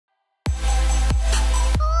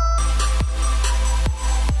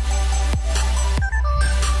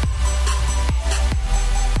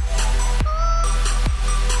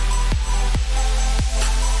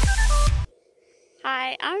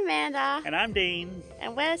Amanda. And I'm Dean.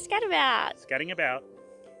 And we're Scatabout. Scatting about.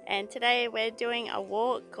 And today we're doing a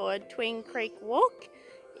walk called Twin Creek Walk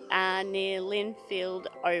near Lindfield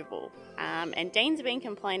Oval. And Dean's been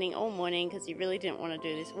complaining all morning because he really didn't want to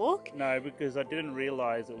do this walk. No, because I didn't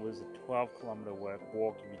realise it was a 12-kilometre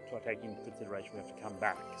walk. If you take into consideration we have to come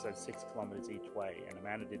back, so it's 6 kilometres each way. And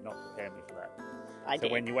Amanda did not prepare me for that. I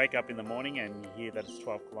did. When you wake up in the morning and you hear that it's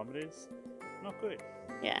 12 kilometres, not good.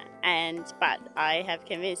 Yeah, but I have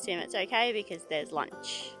convinced him it's okay because there's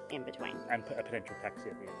lunch in between. And a potential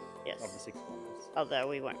taxi at the end of the 6 kilometres. Although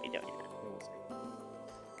we won't be doing that. We'll see.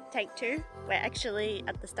 Take two. We're actually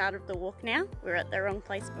at the start of the walk now. We were at the wrong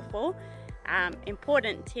place before.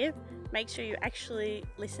 Important tip, make sure you actually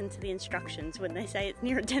listen to the instructions. When they say it's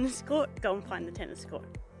near a tennis court, go and find the tennis court.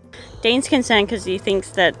 Dean's concerned because he thinks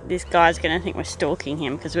that this guy's going to think we're stalking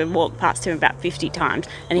him because we've walked past him about 50 times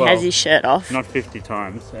and he has his shirt off. Not 50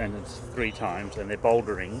 times, and it's 3 times, and they're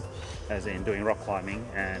bouldering, as in doing rock climbing,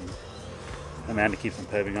 and Amanda keeps on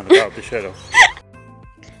perving on the guy with the shirt off.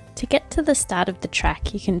 To get to the start of the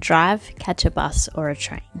track, you can drive, catch a bus or a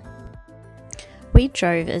train. We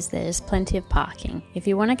drove as there is plenty of parking. If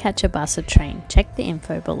you want to catch a bus or train, check the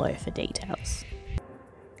info below for details.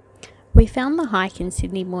 We found the hike in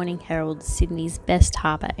Sydney Morning Herald, Sydney's best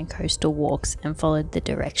harbour and coastal walks, and followed the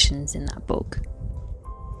directions in that book.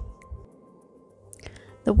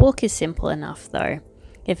 The walk is simple enough though.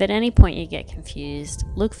 If at any point you get confused,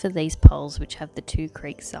 look for these poles which have the 2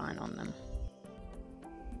 Creeks sign on them.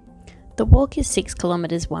 The walk is 6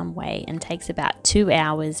 kilometres one way and takes about 2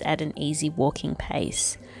 hours at an easy walking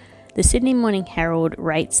pace. The Sydney Morning Herald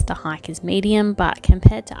rates the hike as medium, but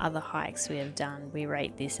compared to other hikes we have done, we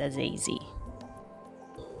rate this as easy.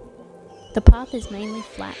 The path is mainly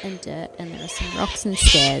flat and dirt, and there are some rocks and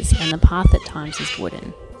stairs, and the path at times is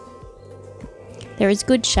wooden. There is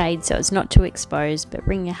good shade so it's not too exposed, but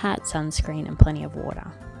bring your hat, sunscreen and plenty of water.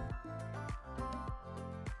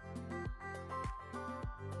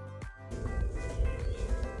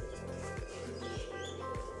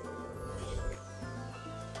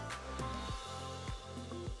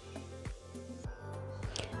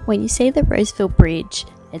 When you see the Roseville Bridge,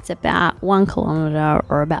 it's about 1 kilometre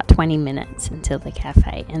or about 20 minutes until the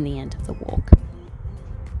cafe and the end of the walk.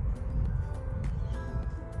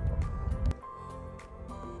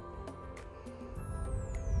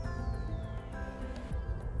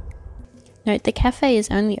 Note the cafe is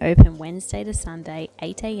only open Wednesday to Sunday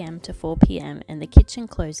 8 AM to 4 PM and the kitchen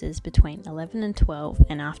closes between 11 and 12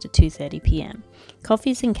 and after 2:30 PM.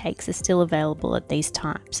 Coffees and cakes are still available at these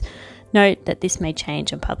times. Note that this may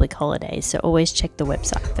change on public holidays, so always check the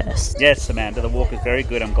website first. Yes, Amanda, the walk is very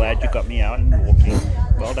good. I'm glad you got me out and walking.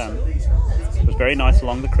 Well done. It was very nice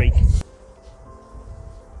along the creek.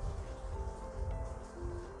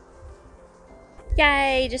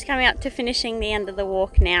 Yay, just coming up to finishing the end of the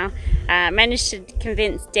walk now. Managed to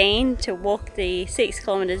convince Dean to walk the 6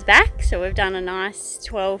 kilometres back, so we've done a nice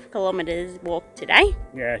 12 kilometres walk today.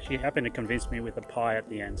 Yeah, she happened to convince me with a pie at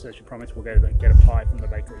the end, so she promised we'll go get a pie from the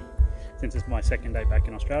bakery. Since it's my 2nd day back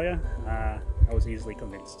in Australia, I was easily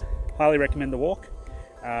convinced. Highly recommend the walk.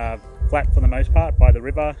 Flat for the most part by the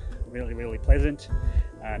river, really pleasant,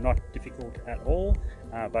 not difficult at all,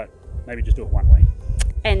 but maybe just do it one way.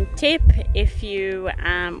 And tip, if you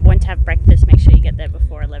want to have breakfast, make sure you get there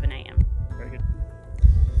before 11 AM. Very good.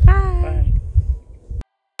 Bye. Bye.